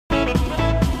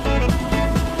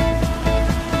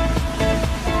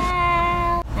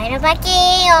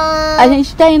parquinho. A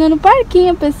gente tá indo no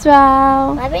parquinho,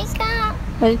 pessoal. Vai brincar.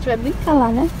 A gente vai brincar lá,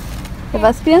 né? Levar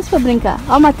as crianças pra brincar.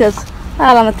 Ó o Matheus.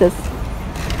 Olha lá, Matheus.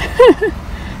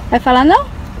 Vai falar não?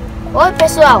 Oi,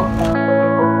 pessoal.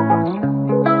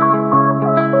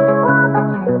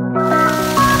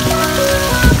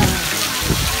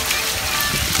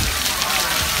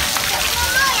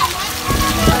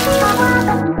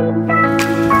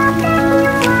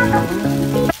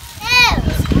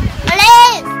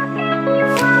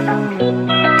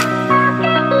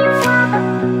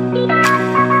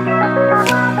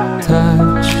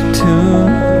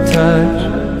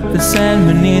 Sand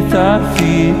beneath our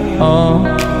feet, all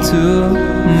too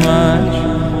much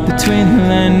between the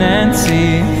land and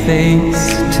sea,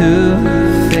 face to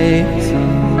face,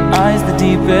 eyes the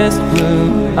deepest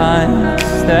blue,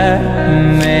 eyes that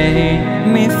made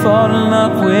me fall in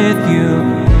love with you,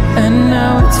 and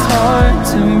now it's hard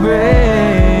to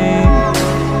break.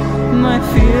 My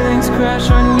feelings crash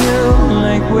on you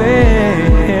like waves.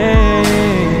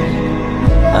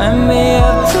 I may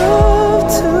have dove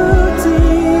too deep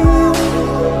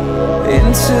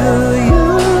into you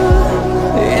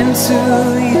and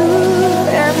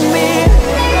me.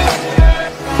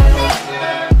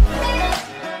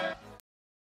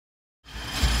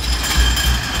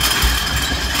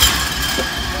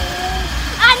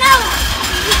 Ah, não!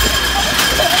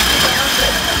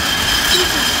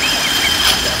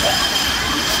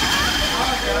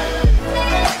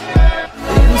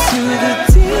 Into the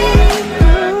deep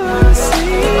blue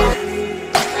sea.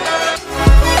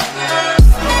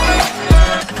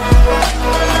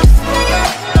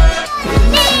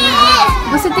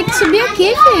 Você tem que subir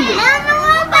aqui, filho.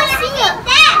 Não, passinho.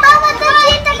 Vamos ter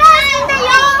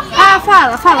Ah,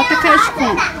 fala,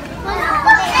 Takaskids.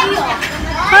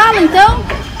 Fala então.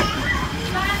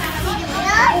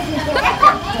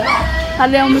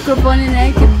 Ali é o microfone,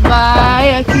 né, que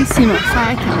vai aqui em cima.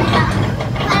 Sai aqui.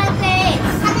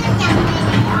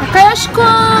 Takaskids.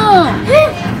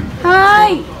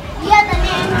 Ai.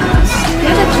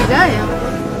 Deixa eu tirar ela.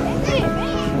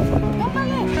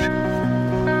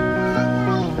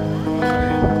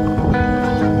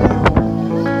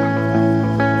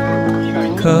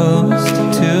 Coast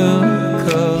to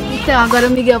coast. Então, agora o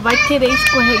Miguel vai querer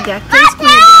escorregar. Quer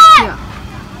escorregar aqui,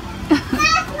 ó.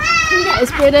 Tá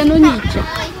esperando o Nietzsche.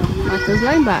 Matheus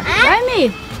lá embaixo. Vai,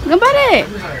 Mi. Gambaré.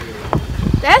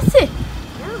 Desce.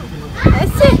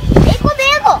 Desce. Vem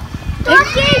comigo. Tô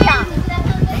aqui já.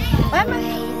 Vai,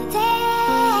 Matheus.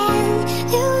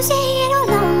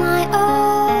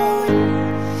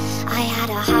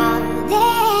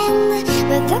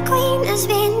 The queen has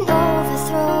been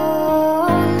overthrown,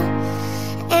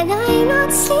 and I'm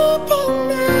not sleeping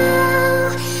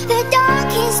now. The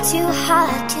dark is too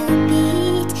hard to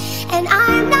beat, and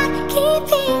I'm not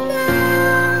keeping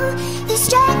now the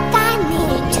strength I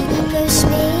need to push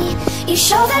me. You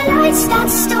show the lights that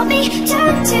stop me,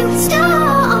 turn to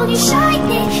stone. You shine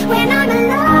it when I'm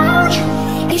alone.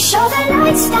 You show the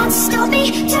lights that stop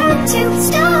me, turn to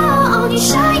stone. You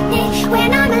shine it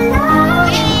when I'm alone.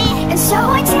 And so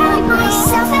I tell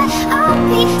myself that I'll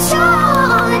be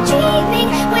strong and dreaming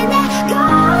when they're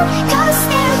gone. 'Cause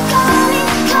they're calling,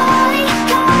 calling,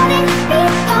 calling,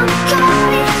 keep on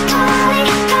calling, calling,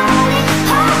 calling.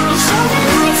 Oh, you show the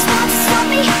lights that stop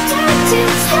me, turn to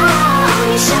stone.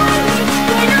 You shine me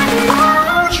when I'm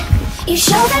alone. You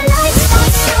show the lights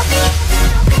that stop me.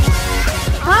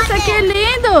 Nossa, que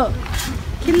lindo!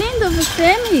 Que lindo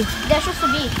você, Mi. Deixa eu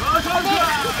subir.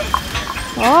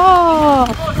 Oh!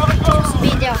 Deixa eu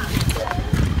subir, Del.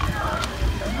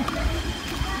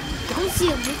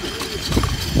 Consigo.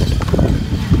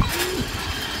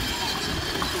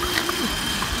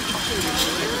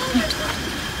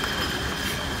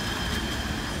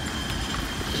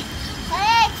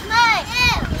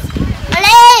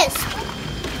 Olha isso!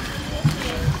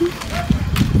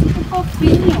 Que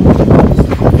fofinho!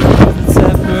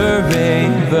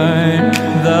 Separate, burn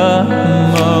the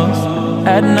most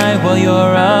at night while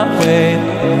you're away,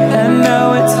 and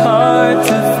now it's hard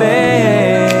to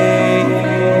fake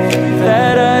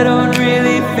that I don't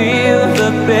really feel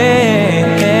the pain.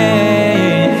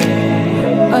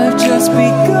 I've just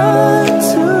begun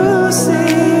to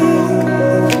sink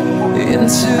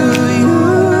into you,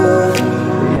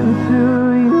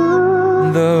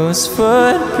 Those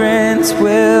footprints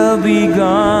will be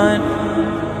gone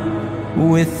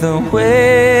with the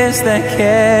waves that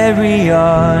carry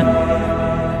on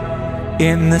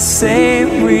in the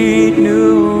same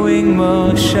renewing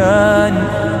motion,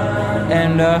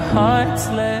 and our hearts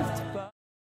left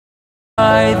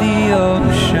by the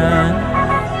ocean.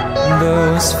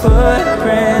 Those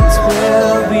footprints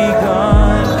will be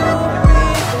gone.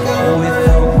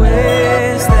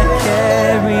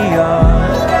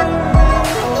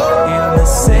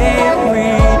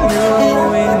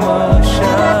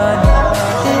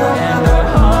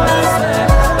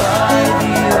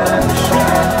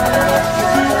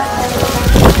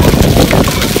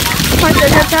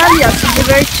 ali, ó, se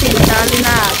divertindo, tá ali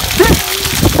na água.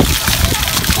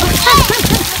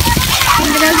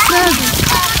 Engraçado.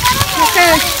 Ok.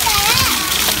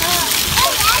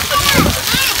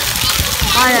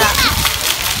 Olha.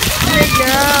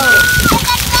 Legal.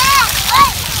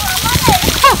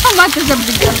 O Matheus tá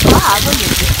brincando com a água,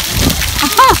 gente.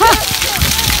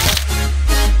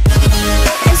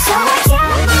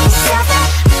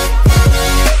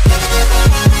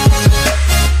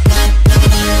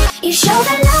 You show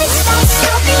the lights don't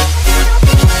stop me.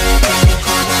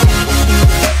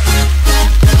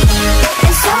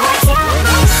 And so I tell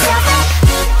myself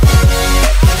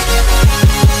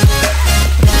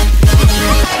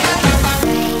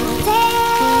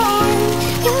then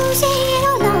use it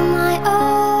all on my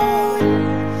own.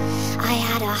 I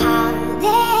had a heart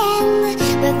then,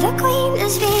 but the queen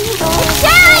has been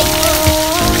born.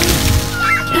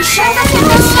 You show the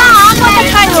lights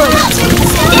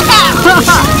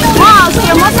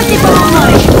mostra, mostra aqui pra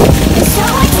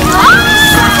mamãe.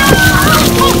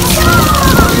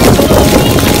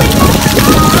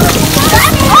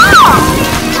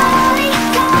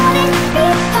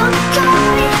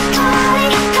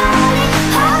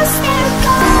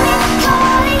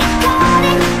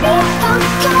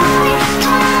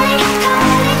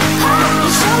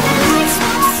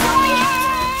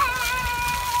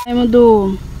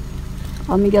 Do...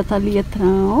 Ó, o Miguel tá ali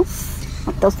atrás.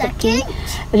 Matheus tá aqui.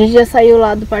 A gente já saiu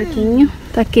lá do parquinho.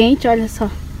 Tá quente, olha só.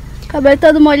 Cabelo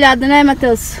todo molhado, né,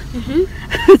 Matheus? Uhum.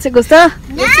 Você gostou?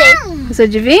 Não! Gostou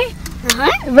de vir?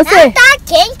 Uhum. E você? Não tá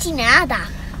quente nada.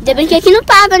 Ainda bem que aqui não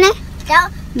paga, né?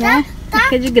 Né?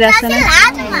 Aqui é de graça, né?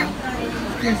 Gelado, mãe.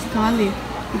 Eles estão ali.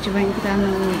 A gente vai entrar no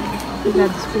lugar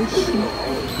dos peixinhos.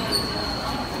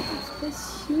 Os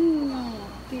peixinhos.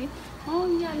 Aqui.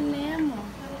 Olha, Nemo.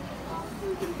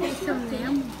 Esse é o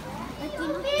Nemo.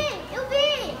 Eu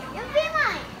vi,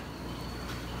 mãe.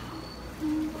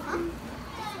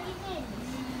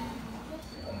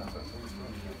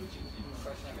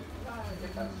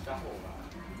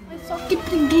 Mas só que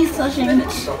preguiça,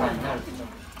 gente.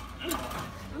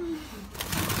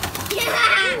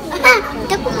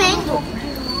 Tá comendo.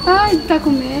 Ai, tá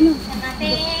comendo.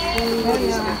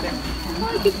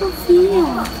 Ai, que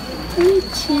fofinho.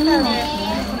 Bonitinho.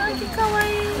 Ai, que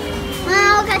kawaii.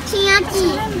 Ah, o gatinho aqui.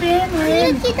 Ele.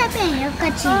 E aqui também, é o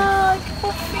gatinho. Ai, que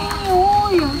fofinho.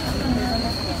 Olha.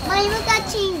 Olha o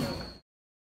gatinho.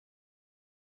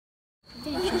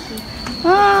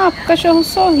 Ah, o cachorro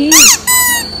sorri.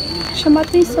 Chama a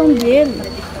atenção dele.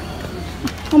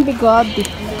 Um bigode.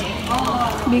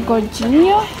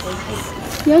 Bigodinho.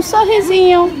 E um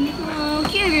sorrisinho.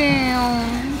 Que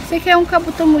lindo. Você quer um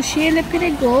cabutomuxi? Ele é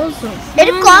perigoso.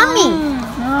 Ele come.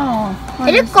 Não. Olha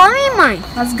Ele come, mãe.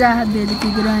 as garras dele, que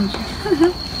grande.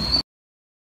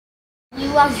 E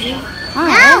o azul. Ah,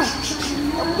 Não.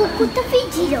 O cucu tá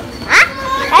pedindo.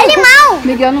 Ah, é limão.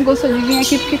 Miguel não gostou de vir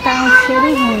aqui porque tá um cheiro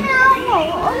ruim. Não,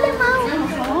 o limão.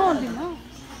 Oh, limão?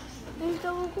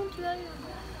 Então eu vou comprar.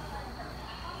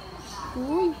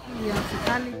 Ui, criança,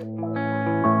 tá ali.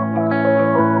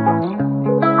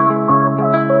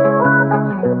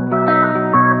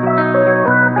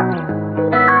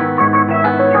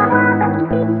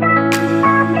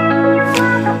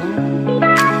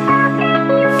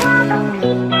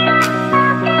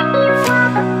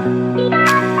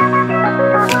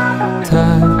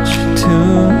 Touch to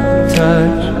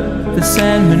touch the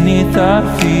sand beneath our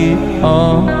feet.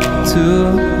 All too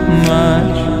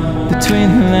much between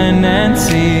the land and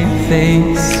sea.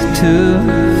 Face to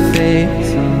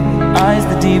face, eyes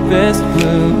the deepest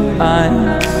blue,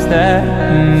 eyes that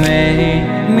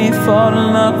made me fall in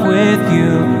love with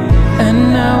you. And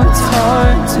now it's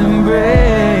hard to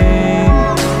break.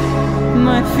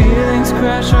 My feelings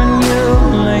crash on you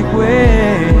like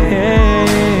waves.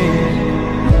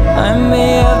 I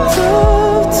may have told